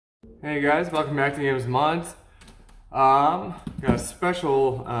Hey guys, welcome back to Games Mods. Got a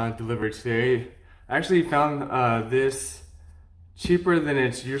special delivery today. I actually found this cheaper than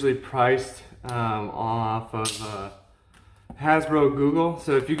it's usually priced off of Hasbro Google.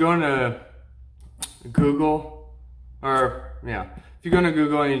 So if you go into Google, if you go into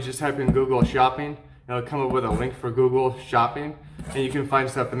Google and you just type in Google Shopping, it'll come up with a link for Google Shopping, and you can find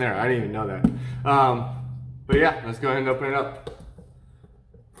stuff in there. I didn't even know that. But yeah, let's go ahead and open it up.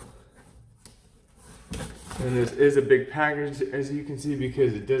 And this is a big package, as you can see,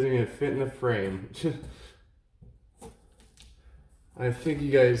 because it doesn't even fit in the frame. I think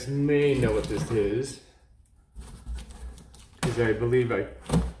you guys may know what this is, because I believe I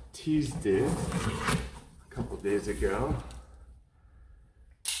teased it a couple days ago.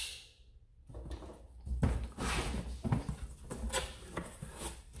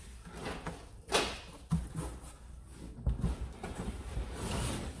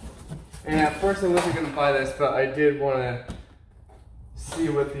 And at first I wasn't going to buy this, but I did want to see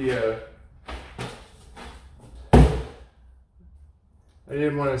what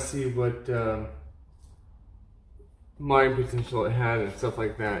mine potential it had and stuff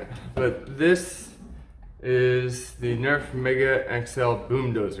like that. But this is the Nerf Mega XL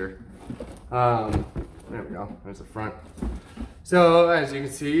Boom Dozer. There we go, there's the front. So as you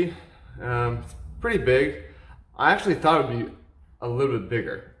can see, it's pretty big. I actually thought it would be a little bit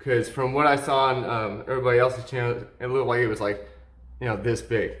bigger, because from what I saw on everybody else's channel, it looked like it was like, you know, this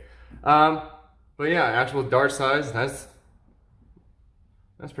big. But yeah, actual dart size, that's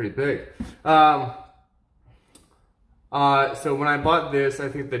pretty big. So when I bought this, I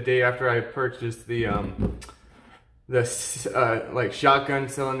think the day after I purchased the like shotgun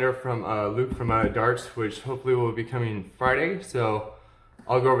cylinder from Luke from Darts, which hopefully will be coming Friday. So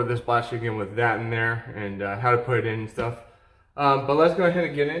I'll go over this blaster again with that in there and how to put it in and stuff. But let's go ahead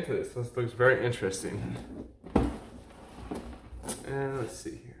and get into this. This looks very interesting. And let's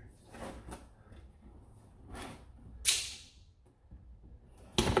see here.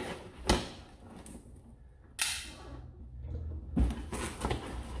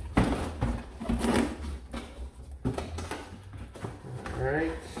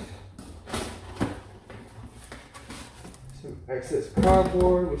 Alright. Some excess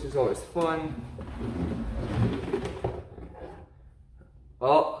cardboard, which is always fun.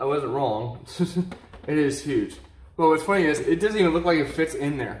 Well, I wasn't wrong. It is huge. But what's funny is, it doesn't even look like it fits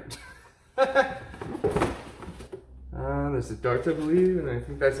in there. There's the darts, I believe, and I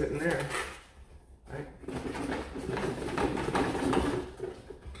think that's it in there. Right.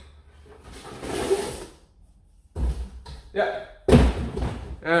 Yeah.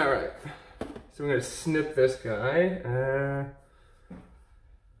 Alright. So I'm going to snip this guy.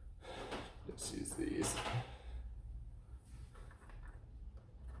 Let's use these.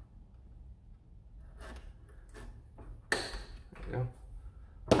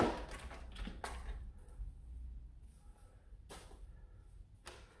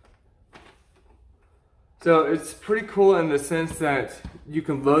 So it's pretty cool in the sense that you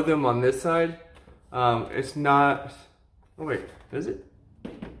can load them on this side. It's not, oh wait, is it?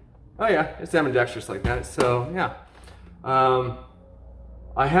 Oh yeah, it's ambidextrous like that, so yeah.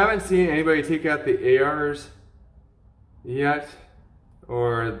 I haven't seen anybody take out the ARs yet,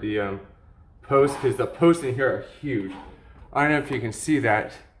 or the posts, because the posts in here are huge. I don't know if you can see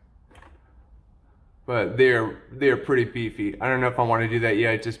that, but they're pretty beefy. I don't know if I want to do that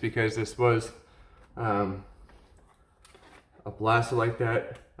yet, just because this was a blaster like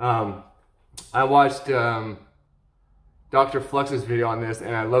that. I watched Dr. Flux's video on this,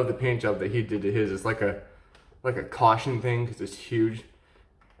 and I love the paint job that he did to his. It's like a caution thing, because it's huge.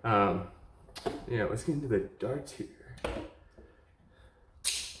 Yeah, let's get into the darts here.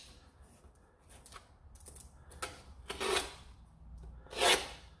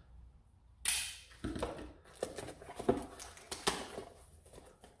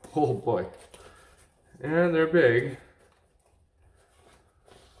 Oh boy. And they're big.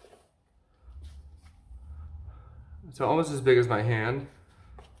 So almost as big as my hand.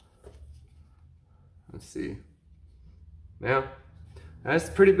 Let's see. Yeah, that's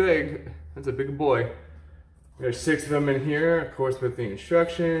pretty big. That's a big boy. There's 6 of them in here, of course, with the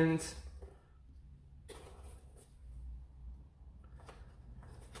instructions.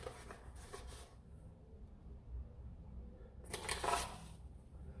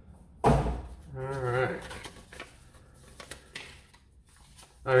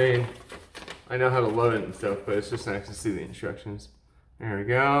 I mean, I know how to load it and stuff, but it's just nice to see the instructions. There we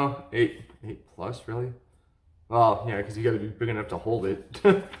go. 8 plus, really? Well, yeah, because you got to be big enough to hold it.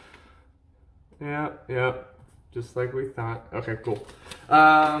 Yeah. just like we thought. Okay, cool.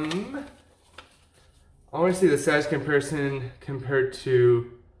 I want to see the size comparison compared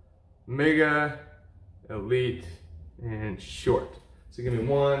to Mega, Elite, and Short. So give me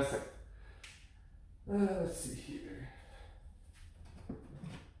 1 second. Let's see here.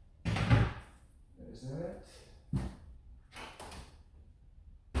 There's that.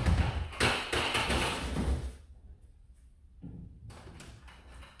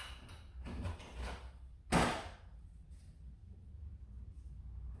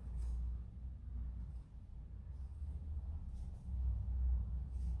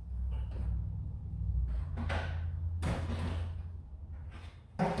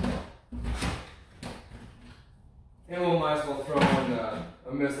 And we might as well throw in a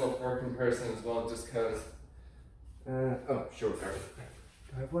missile for comparison as well, just because. Oh, sure. Do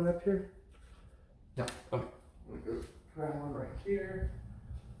I have one up here? No. Okay. I'm gonna go grab one right here.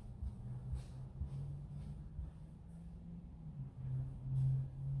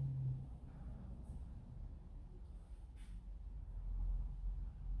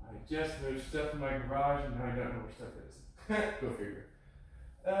 I just moved stuff in my garage and now I don't know where stuff is. Go figure.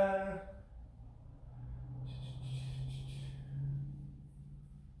 Huh.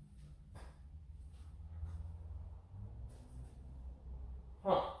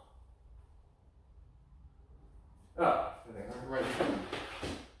 Oh, right here.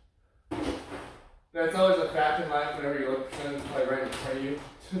 That's always a fact in life whenever you look for something that's probably right in front of you.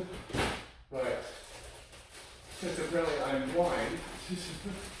 But since apparently I'm blind.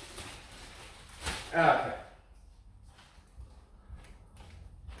 Okay.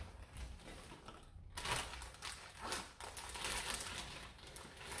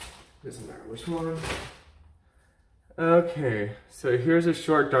 Doesn't matter which one. Okay, so here's a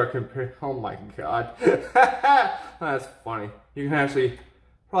short dark compare. Oh my god. That's funny. You can actually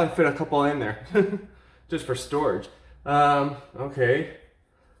probably fit a couple in there just for storage. Okay,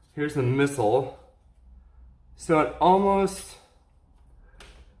 here's the missile. So it almost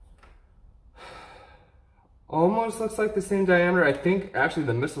looks like the same diameter. I think actually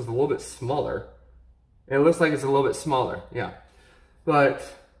the missile's a little bit smaller. It looks like it's a little bit smaller, yeah. But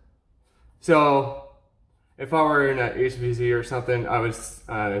so if I were in a HVZ or something, I would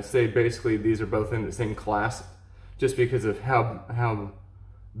say basically these are both in the same class, just because of how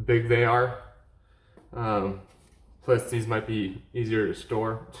big they are. Plus these might be easier to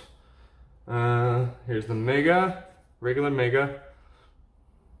store. Here's the Mega, regular Mega.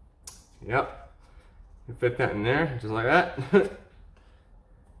 Yep, you fit that in there, just like that.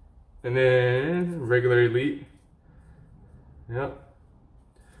 And then regular Elite. Yep.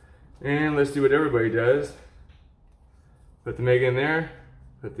 And let's do what everybody does. Put the Mega in there,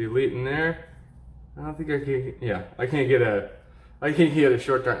 put the Elite in there. I don't think I can, yeah, I can't get a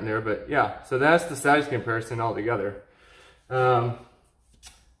short dart in there, but yeah, so that's the size comparison altogether. All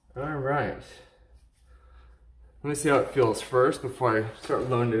right. Let me see how it feels first before I start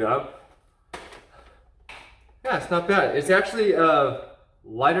loading it up. Yeah, it's not bad. It's actually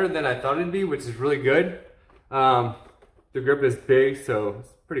lighter than I thought it'd be, which is really good. The grip is big, so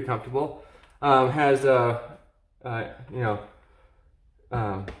it's pretty comfortable. Has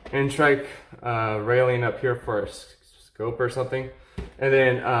N-Trike railing up here for a scope or something, and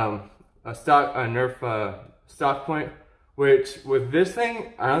then a Nerf stock point, which with this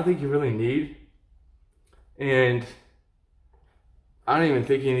thing I don't think you really need, and I don't even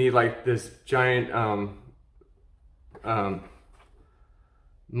think you need like this giant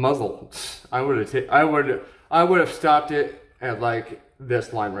muzzle. I would have stopped it at like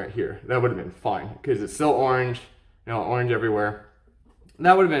this line right here. That would have been fine because it's still orange, you know, orange everywhere.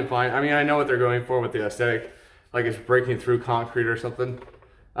 That would have been fine. I mean, I know what they're going for with the aesthetic, like it's breaking through concrete or something.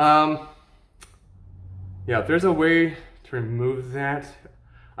 Yeah, if there's a way to remove that.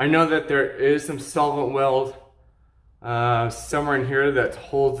 I know that there is some solvent weld somewhere in here that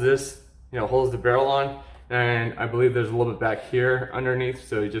holds this, you know, holds the barrel on. And I believe there's a little bit back here underneath,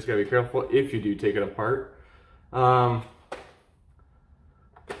 so you just gotta be careful if you do take it apart.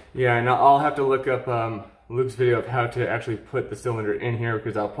 Yeah, and I'll have to look up Luke's video of how to actually put the cylinder in here,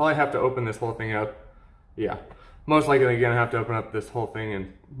 because I'll probably have to open this whole thing up. Yeah, most likely gonna have to open up this whole thing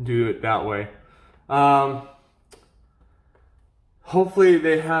and do it that way. Hopefully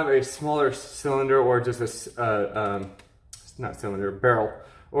they have a smaller cylinder, or just a not cylinder, barrel.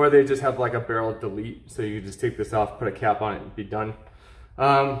 Or they just have like a barrel delete, so you can just take this off, put a cap on it, and be done.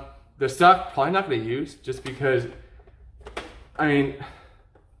 The stock, probably not going to use, just because, I mean,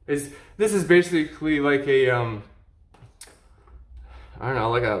 this is basically like a, I don't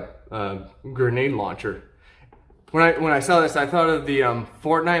know, like a grenade launcher. When I saw this, I thought of the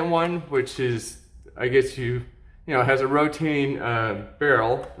Fortnite one, which is, I guess you you know, it has a rotating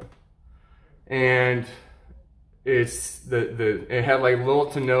barrel, and it had like little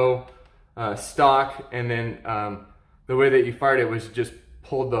to no stock, and then the way that you fired it was just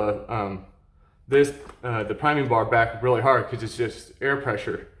pulled the priming bar back really hard because it's just air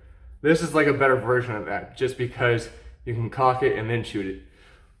pressure. This is like a better version of that, just because you can cock it and then shoot it.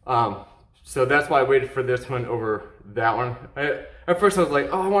 So that's why I waited for this one over that one. At first I was like,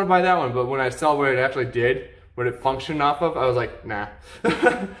 oh, I want to buy that one, but when I saw what it actually did, what it functioned off of, I was like, nah.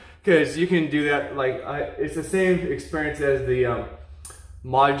 Because you can do that, like, it's the same experience as the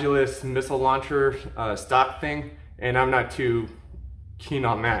Modulus missile launcher stock thing, and I'm not too keen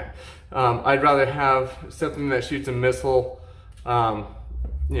on that. I'd rather have something that shoots a missile,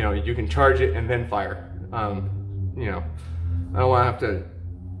 you know, you can charge it and then fire. You know, I don't want to have to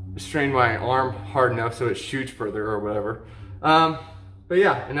strain my arm hard enough so it shoots further or whatever. But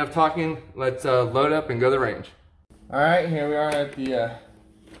yeah, enough talking. Let's load up and go to the range. All right, here we are at the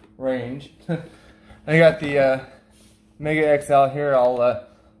range. I got the Mega XL here. I'll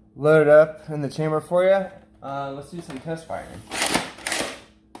load it up in the chamber for you. Let's do some test firing.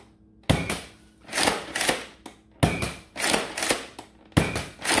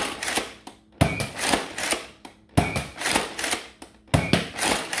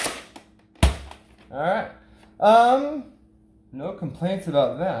 Alright, no complaints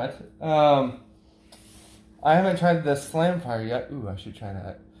about that. I haven't tried the slam fire yet. Ooh, I should try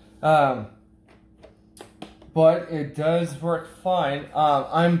that. But it does work fine.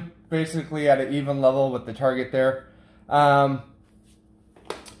 I'm basically at an even level with the target there. I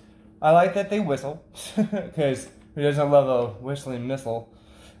like that they whistle, because who doesn't love a whistling missile?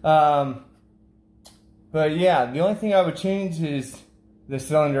 But yeah, the only thing I would change is the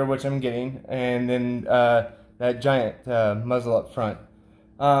cylinder, which I'm getting, and then that giant muzzle up front.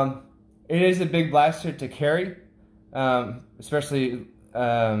 It is a big blaster to carry, especially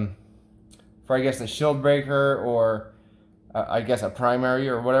for, I guess, a shield breaker, or I guess a primary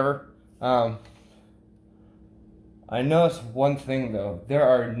or whatever. I noticed one thing though, there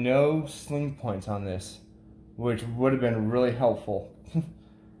are no sling points on this, which would have been really helpful.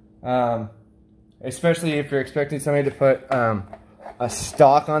 Especially if you're expecting somebody to put a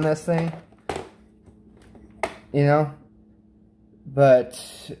stock on this thing, you know. But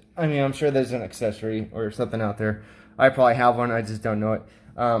I mean, I'm sure there's an accessory or something out there. I probably have one, I just don't know it.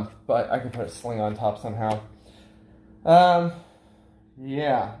 But I can put a sling on top somehow.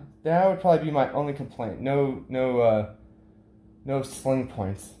 Yeah, that would probably be my only complaint. No sling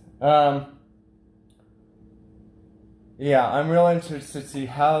points. Yeah, I'm real interested to see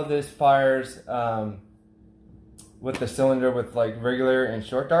how this fires with the cylinder with like regular and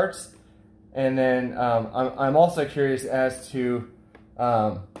short darts. And then I'm also curious as to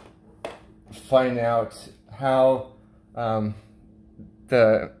find out how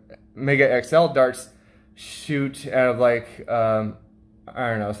the Mega XL darts shoot out of like, I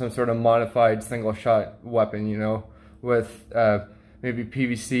don't know, some sort of modified single shot weapon, you know, with maybe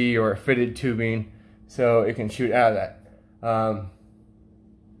PVC or fitted tubing so it can shoot out of that.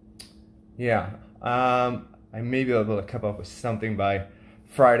 Yeah, I may be able to come up with something by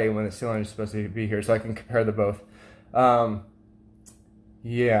Friday when the cylinder is supposed to be here so I can compare the both.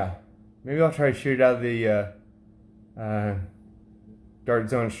 Yeah, maybe I'll try to shoot out of the Dart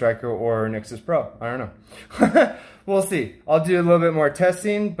Zone Striker or Nexus Pro. I don't know. We'll see. I'll do a little bit more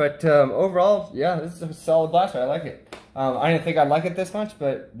testing, but overall, yeah, this is a solid blaster. I like it. I didn't think I'd like it this much,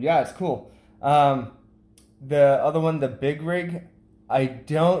 but yeah, it's cool. The other one, the Big Rig, I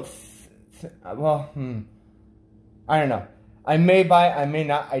don't, well, I don't know. I may buy it, I may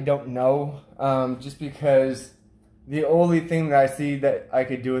not, I don't know. Just because the only thing that I see that I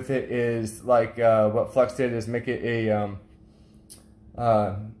could do with it is like what Flux did, is make it a,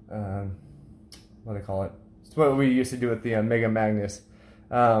 what do they call it? It's what we used to do with the Mega Magnus.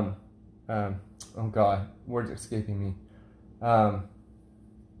 Oh god, words escaping me.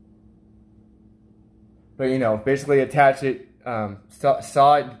 But you know, basically attach it,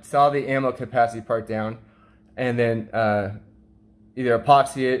 saw the ammo capacity part down, and then either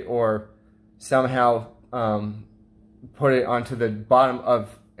epoxy it or somehow put it onto the bottom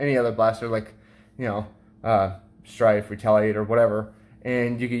of any other blaster, like, you know, Strife, Retaliate, or whatever,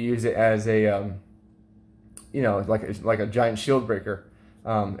 and you could use it as a, you know, like a giant shield breaker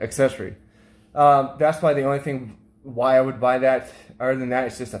accessory. That's why the only thing why I would buy that. Other than that,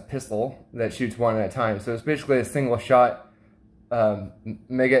 it's just a pistol that shoots one at a time. So it's basically a single shot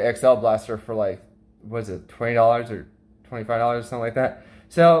Mega XL blaster for like, what is it, $20 or $25, something like that.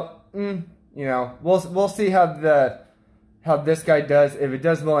 So you know, we'll see how this guy does. If it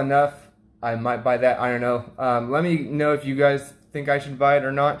does well enough, I might buy that. I don't know. Let me know if you guys think I should buy it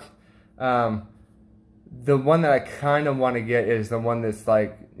or not. The one that I kind of want to get is the one that's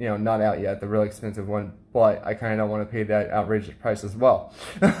like, you know, not out yet, the really expensive one, but I kind of want to pay that outrageous price as well.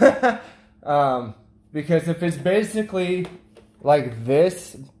 Because if it's basically like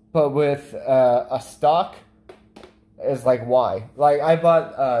this, but with a stock, is like, why? Like, I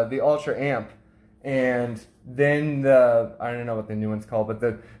bought the Ultra Amp, and then I don't know what the new one's called,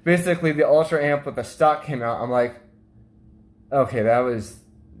 but basically the Ultra Amp with the stock came out. I'm like, okay, that was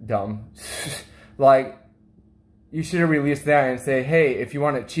dumb. Like, you should have released that and say, hey, if you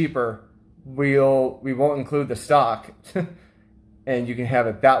want it cheaper, we won't include the stock, and you can have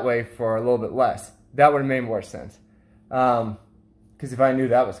it that way for a little bit less. That would have made more sense. Because if I knew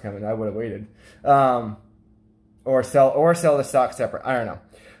that was coming, I would have waited. Or sell the stock separate. I don't know.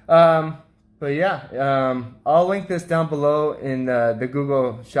 But yeah, I'll link this down below in the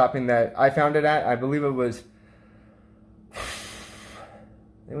Google shopping that I found it at. I believe it was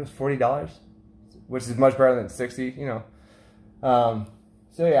 $40, which is much better than $60, you know.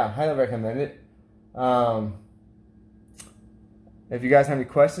 So yeah, highly recommend it. If you guys have any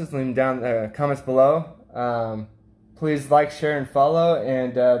questions, leave them down in the comments below. Please like, share, and follow,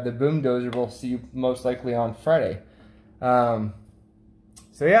 and the Boom Dozer will see you most likely on Friday. So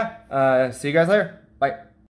yeah, see you guys later. Bye.